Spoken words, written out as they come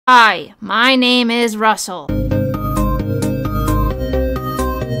Hi, my name is Russell.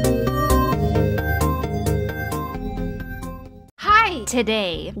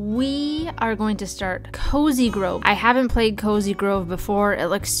 Today, we are going to start Cozy Grove. I haven't played Cozy Grove before. It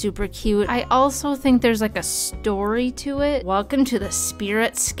looks super cute. I also think there's like a story to it. Welcome to the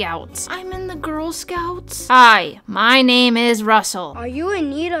Spirit Scouts. I'm in the Girl Scouts. Hi, my name is Russell. Are you in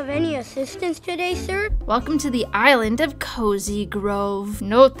need of any assistance today, sir? Welcome to the island of Cozy Grove.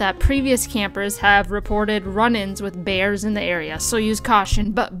 Note that previous campers have reported run-ins with bears in the area, so use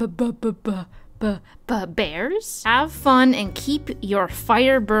caution. Bears? Have fun and keep your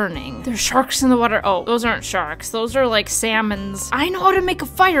fire burning. There's sharks in the water. Oh, those aren't sharks. Those are like salmons. I know how to make a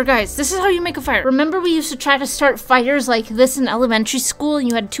fire, guys. This is how you make a fire. Remember we used to try to start fires like this in elementary school and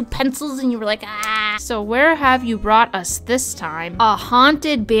you had 2 pencils and you were like, ah. So where have you brought us this time? A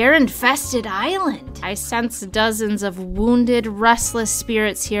haunted, bear-infested island. I sense dozens of wounded, restless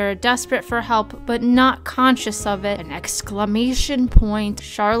spirits here, desperate for help, but not conscious of it. An exclamation point.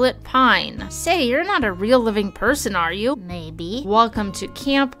 Charlotte Pine. Say, you're not a real living person, are you? Maybe. Welcome to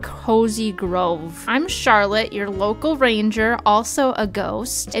Camp Cozy Grove. I'm Charlotte, your local ranger, also a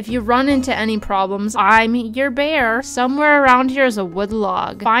ghost. If you run into any problems, I'm your bear. Somewhere around here is a wood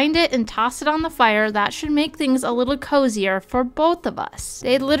log. Find it and toss it on the fire. That should make things a little cozier for both of us.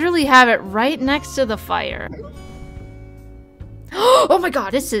 They literally have it right next to the fire. Oh my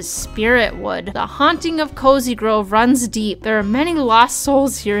god, this is spirit wood. The haunting of Cozy Grove runs deep. There are many lost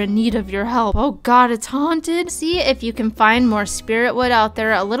souls here in need of your help. Oh god, it's haunted. See if you can find more spirit wood out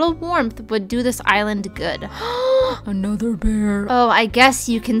there. A little warmth would do this island good. Another bear. Oh, I guess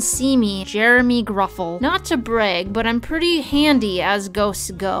you can see me, Jeremy Gruffle. Not to brag, but I'm pretty handy as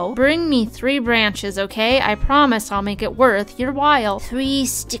ghosts go. Bring me 3 branches, okay? I promise I'll make it worth your while. 3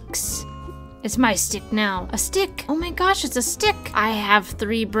 sticks. It's my stick now. A stick. Oh my gosh, it's a stick. I have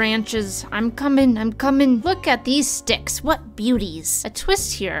 3 branches. I'm coming. Look at these sticks. What beauties. A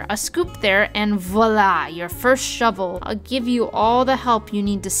twist here, a scoop there, and voila, your first shovel. I'll give you all the help you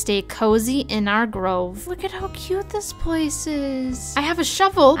need to stay cozy in our grove. Look at how cute this place is. I have a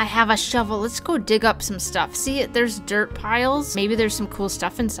shovel. Let's go dig up some stuff. See, there's dirt piles. Maybe there's some cool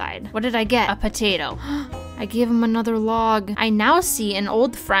stuff inside. What did I get? A potato. I gave him another log. I now see an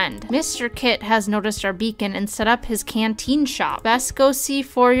old friend. Mr. Kit has noticed our beacon and set up his canteen shop. Best go see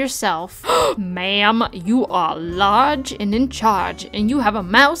for yourself. Ma'am, you are large and in charge, and you have a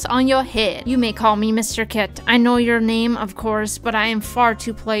mouse on your head. You may call me Mr. Kit. I know your name, of course, but I am far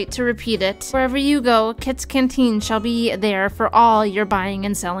too polite to repeat it. Wherever you go, Kit's Canteen shall be there for all your buying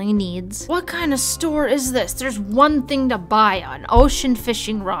and selling needs. What kind of store is this? There's one thing to buy, an ocean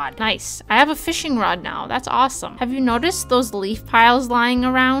fishing rod. Nice. I have a fishing rod now. That's awesome. Have you noticed those leaf piles lying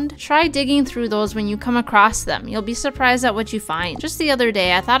around? Try digging through those when you come across them. You'll be surprised at what you find. Just the other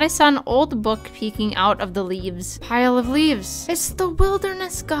day, I thought I saw an old book peeking out of the leaves. Pile of leaves. It's the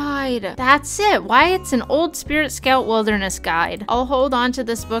wilderness guide. That's it. Why, it's an old Spirit Scout wilderness guide. I'll hold on to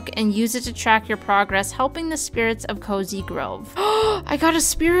this book and use it to track your progress, helping the spirits of Cozy Grove. I got a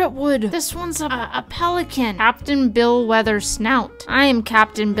spirit wood. This one's a pelican. Captain Bill Weather Snout. I am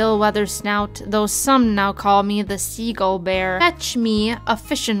Captain Bill Weather Snout, though some now call me the Seagull Bear. Fetch me a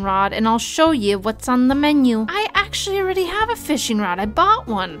fishing rod and I'll show you what's on the menu. I actually already have a fishing rod. I bought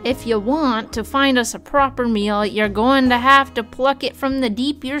one. If you want to find us a proper meal, you're going to have to pluck it from the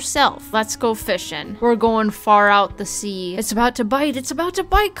deep yourself. Let's go fishing. We're going far out the sea. It's about to bite. It's about to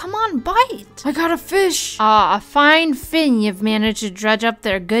bite. Come on, bite. I got a fish. Ah, a fine fin you've managed to dredge up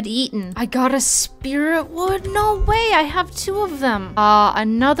there. Good eating. I got a spirit wood. No way. I have 2 of them.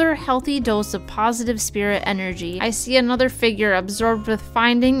 Another healthy dose of positive spirit energy. I see another figure absorbed with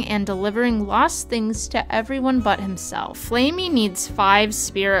finding and delivering lost things to everyone but himself. Flamey needs 5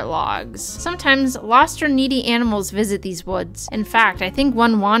 spirit logs. Sometimes lost or needy animals visit these woods. In fact, I think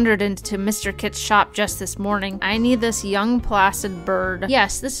one wandered into Mr. Kit's shop just this morning. I need this young placid bird.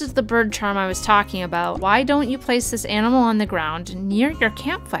 Yes, this is the bird charm I was talking about. Why don't you place this animal on the ground near your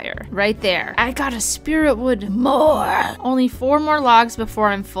campfire? Right there. I got a spirit wood. More. Only 4 more logs before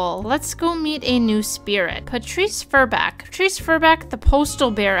I'm full. Let's go meet a new spirit. Patrice Furback. Patrice Furback, the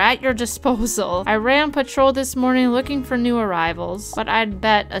postal bear at your disposal. I ran patrol this morning looking for new arrivals, but I'd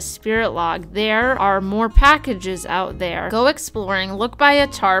bet a spirit log. There are more packages out there. Go exploring. Look by a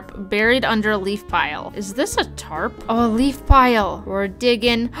tarp buried under a leaf pile. Is this a tarp? Oh, a leaf pile. We're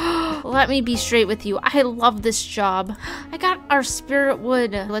digging. Let me be straight with you. I love this job. I got our spirit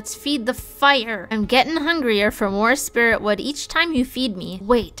wood. Let's feed the fire. I'm getting hungrier for more spirit wood each time you feed me.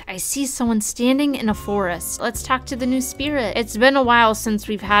 Wait, I see someone standing in a forest. Let's talk to the new spirit. It's been a while since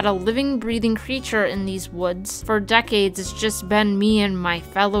we've had a living, breathing creature in these woods. guess for decades it's just been me and my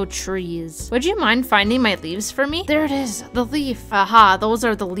fellow trees. Would you mind finding my leaves for me? There it is, the leaf. Aha, those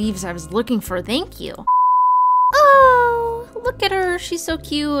are the leaves I was looking for. Thank you. Oh, look at her. She's so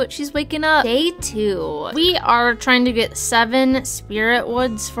cute. She's waking up. Day 2. We are trying to get 7 spirit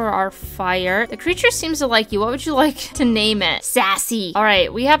woods for our fire. The creature seems to like you. What would you like to name it? Sassy. All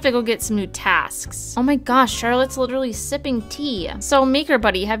right, we have to go get some new tasks. Oh my gosh, Charlotte's literally sipping tea. So, Maker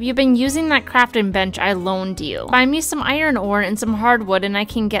Buddy, have you been using that crafting bench I loaned you? Find me some iron ore and some hardwood and I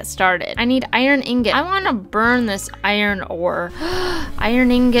can get started. I need iron ingot. I want to burn this iron ore.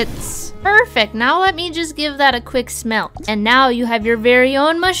 Iron ingots. Perfect. Now let me just give that a quick smelt. And now you have your very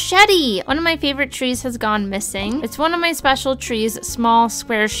own machete. One of my favorite trees has gone missing. It's one of my special trees, small,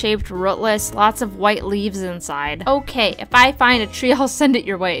 square-shaped, rootless, lots of white leaves inside. Okay, if I find a tree, I'll send it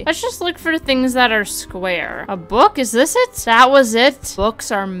your way. Let's just look for things that are square. A book? Is this it? That was it.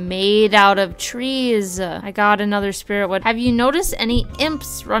 Books are made out of trees. I got another spirit wood. Have you noticed any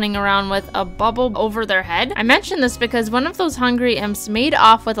imps running around with a bubble over their head? I mentioned this because one of those hungry imps made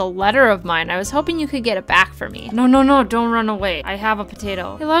off with a letter of mine. I was hoping you could get it back for me. No, no, no, don't run away. I have a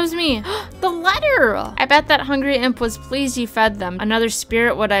potato. He loves me. The letter! I bet that hungry imp was pleased you fed them. Another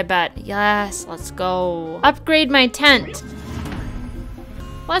spirit wood, I bet. Yes, let's go. Upgrade my tent.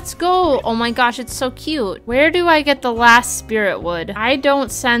 Let's go. Oh my gosh, it's so cute. Where do I get the last spirit wood? I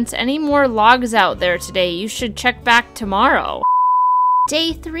don't sense any more logs out there today. You should check back tomorrow.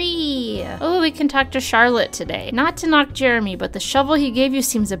 Day 3. Oh, we can talk to Charlotte today. Not to knock Jeremy, but the shovel he gave you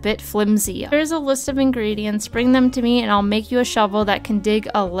seems a bit flimsy. Here's a list of ingredients. Bring them to me and I'll make you a shovel that can dig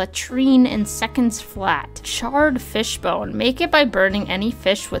a latrine in seconds flat. Charred fish bone. Make it by burning any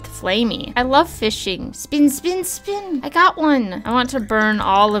fish with flamey. I love fishing. Spin, spin, spin. I got one. I want to burn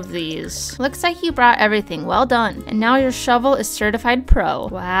all of these. Looks like you brought everything. Well done. And now your shovel is certified pro.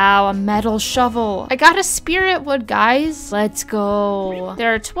 Wow, a metal shovel. I got a spirit wood, guys. Let's go.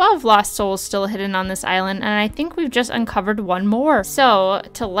 There are 12 lost souls still hidden on this island, and I think we've just uncovered one more. So,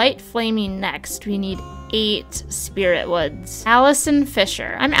 to light flaming next, we need 8 spirit woods. Allison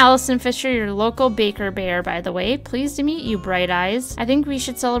Fisher. I'm Allison Fisher, your local baker bear, by the way. Pleased to meet you, Bright Eyes. I think we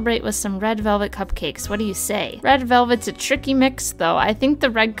should celebrate with some red velvet cupcakes. What do you say? Red velvet's a tricky mix, though. I think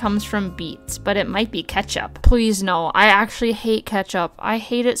the red comes from beets, but it might be ketchup. Please no, I actually hate ketchup. I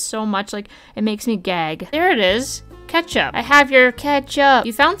hate it so much, like, it makes me gag. There it is. Ketchup. I have your ketchup.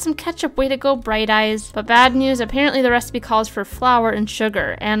 You found some ketchup. Way to go, Bright Eyes. But bad news, apparently the recipe calls for flour and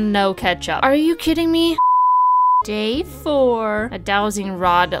sugar and no ketchup. Are you kidding me? Day 4. A dowsing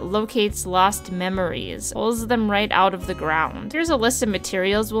rod locates lost memories. Pulls them right out of the ground. Here's a list of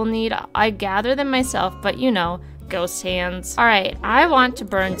materials we'll need. I gather them myself, but you know, ghost hands. All right, I want to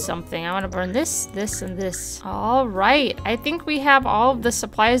burn something. I want to burn this, this, and this. All right, I think we have all of the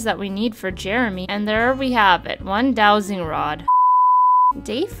supplies that we need for Jeremy. And there we have it, 1 dowsing rod.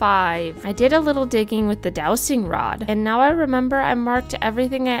 Day 5. I did a little digging with the dowsing rod, and now I remember I marked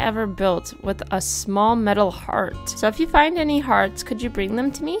everything I ever built with a small metal heart. So if you find any hearts, could you bring them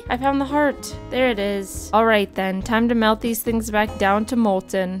to me? I found the heart. There it is. Alright then, time to melt these things back down to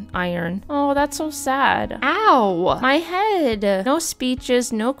molten iron. Oh, that's so sad. Ow! My head! No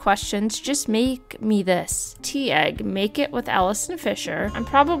speeches, no questions, just make me this. Tea egg. Make it with Allison Fisher. I'm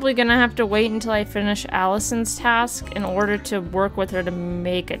probably gonna have to wait until I finish Allison's task in order to work with her to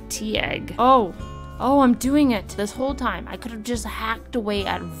make a tea egg. Oh, I'm doing it this whole time. I could have just hacked away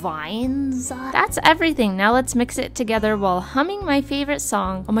at vines. That's everything. Now let's mix it together while humming my favorite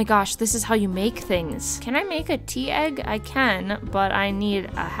song. Oh my gosh, this is how you make things. Can I make a tea egg? I can, but I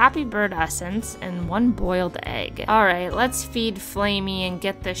need a happy bird essence and 1 boiled egg. All right, let's feed Flamey and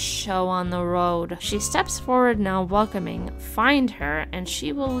get this show on the road. She steps forward now, welcoming. Find her and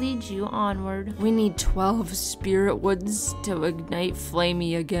she will lead you onward. We need 12 spirit woods to ignite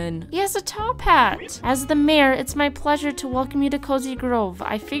Flamey again. He has a top hat. As the mayor, it's my pleasure to welcome you to Cozy Grove.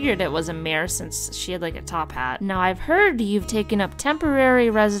 I figured it was a mayor since she had like a top hat. Now I've heard you've taken up temporary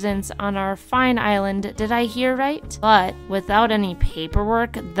residence on our fine island. Did I hear right? But without any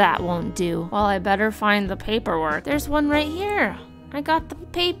paperwork, that won't do. Well, I better find the paperwork. There's one right here. I got the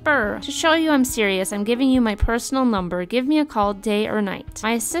paper. To show you I'm serious, I'm giving you my personal number. Give me a call day or night.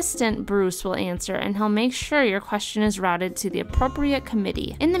 My assistant, Bruce, will answer, and he'll make sure your question is routed to the appropriate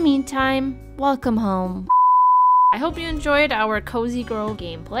committee. In the meantime, welcome home. I hope you enjoyed our Cozy Grove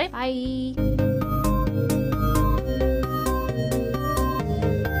gameplay. Bye!